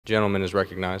Gentleman is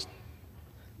recognized.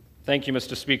 Thank you,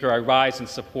 Mr. Speaker. I rise in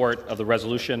support of the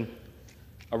resolution.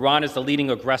 Iran is the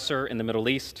leading aggressor in the Middle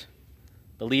East,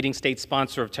 the leading state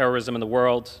sponsor of terrorism in the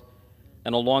world,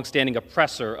 and a longstanding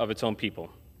oppressor of its own people.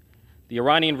 The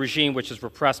Iranian regime, which has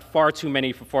repressed far too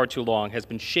many for far too long, has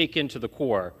been shaken to the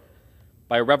core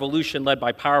by a revolution led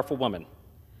by powerful women.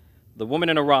 The women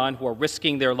in Iran who are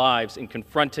risking their lives in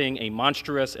confronting a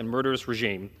monstrous and murderous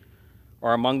regime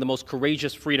are among the most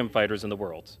courageous freedom fighters in the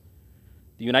world.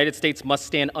 The United States must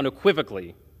stand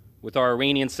unequivocally with our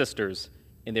Iranian sisters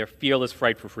in their fearless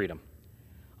fight for freedom.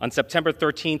 On September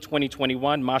 13,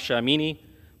 2021, Mahsa Amini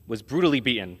was brutally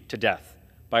beaten to death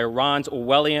by Iran's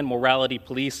Orwellian morality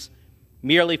police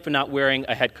merely for not wearing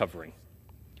a head covering.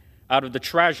 Out of the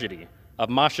tragedy of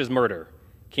Mahsa's murder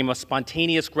came a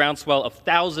spontaneous groundswell of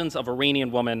thousands of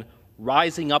Iranian women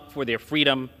rising up for their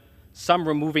freedom, some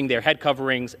removing their head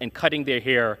coverings and cutting their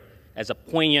hair as a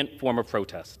poignant form of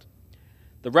protest.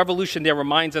 The revolution there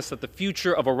reminds us that the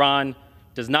future of Iran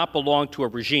does not belong to a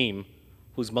regime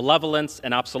whose malevolence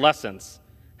and obsolescence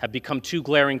have become too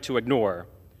glaring to ignore.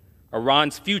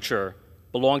 Iran's future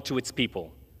belongs to its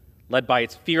people, led by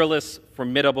its fearless,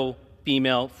 formidable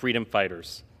female freedom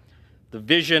fighters. The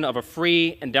vision of a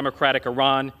free and democratic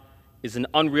Iran is an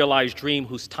unrealized dream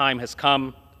whose time has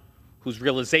come, whose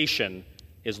realization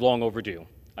is long overdue.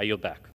 I yield back.